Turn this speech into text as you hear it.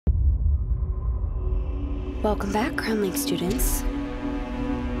Welcome back, Crown Lake students.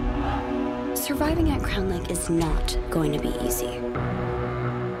 Surviving at Crown Lake is not going to be easy.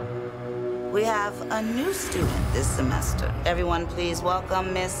 We have a new student this semester. Everyone please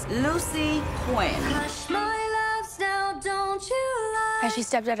welcome Miss Lucy Quinn. Hush my loves now, don't you lie. Has she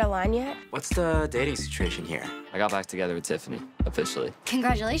stepped out of line yet? What's the dating situation here? I got back together with Tiffany, officially.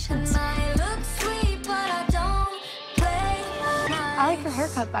 Congratulations. I look sweet, but I don't play. I like your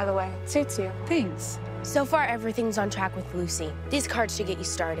haircut, by the way. Suits you. Thanks. So far, everything's on track with Lucy. These cards should get you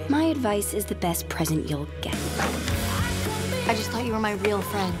started. My advice is the best present you'll get. I just thought you were my real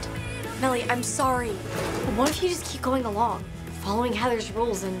friend. Nellie, I'm sorry. But what if you just keep going along, following Heather's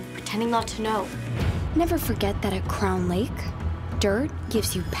rules and pretending not to know? Never forget that at Crown Lake, dirt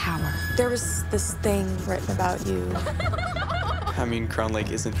gives you power. There was this thing written about you. I mean, Crown Lake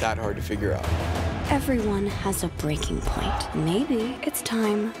isn't that hard to figure out. Everyone has a breaking point. Maybe it's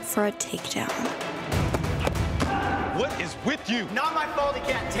time for a takedown. What is with you? Not my fault he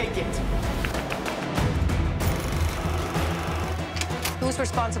can't take it. Who's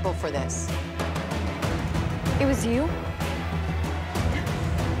responsible for this? It was you?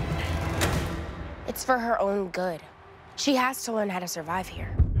 It's for her own good. She has to learn how to survive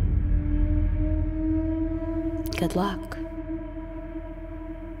here. Good luck.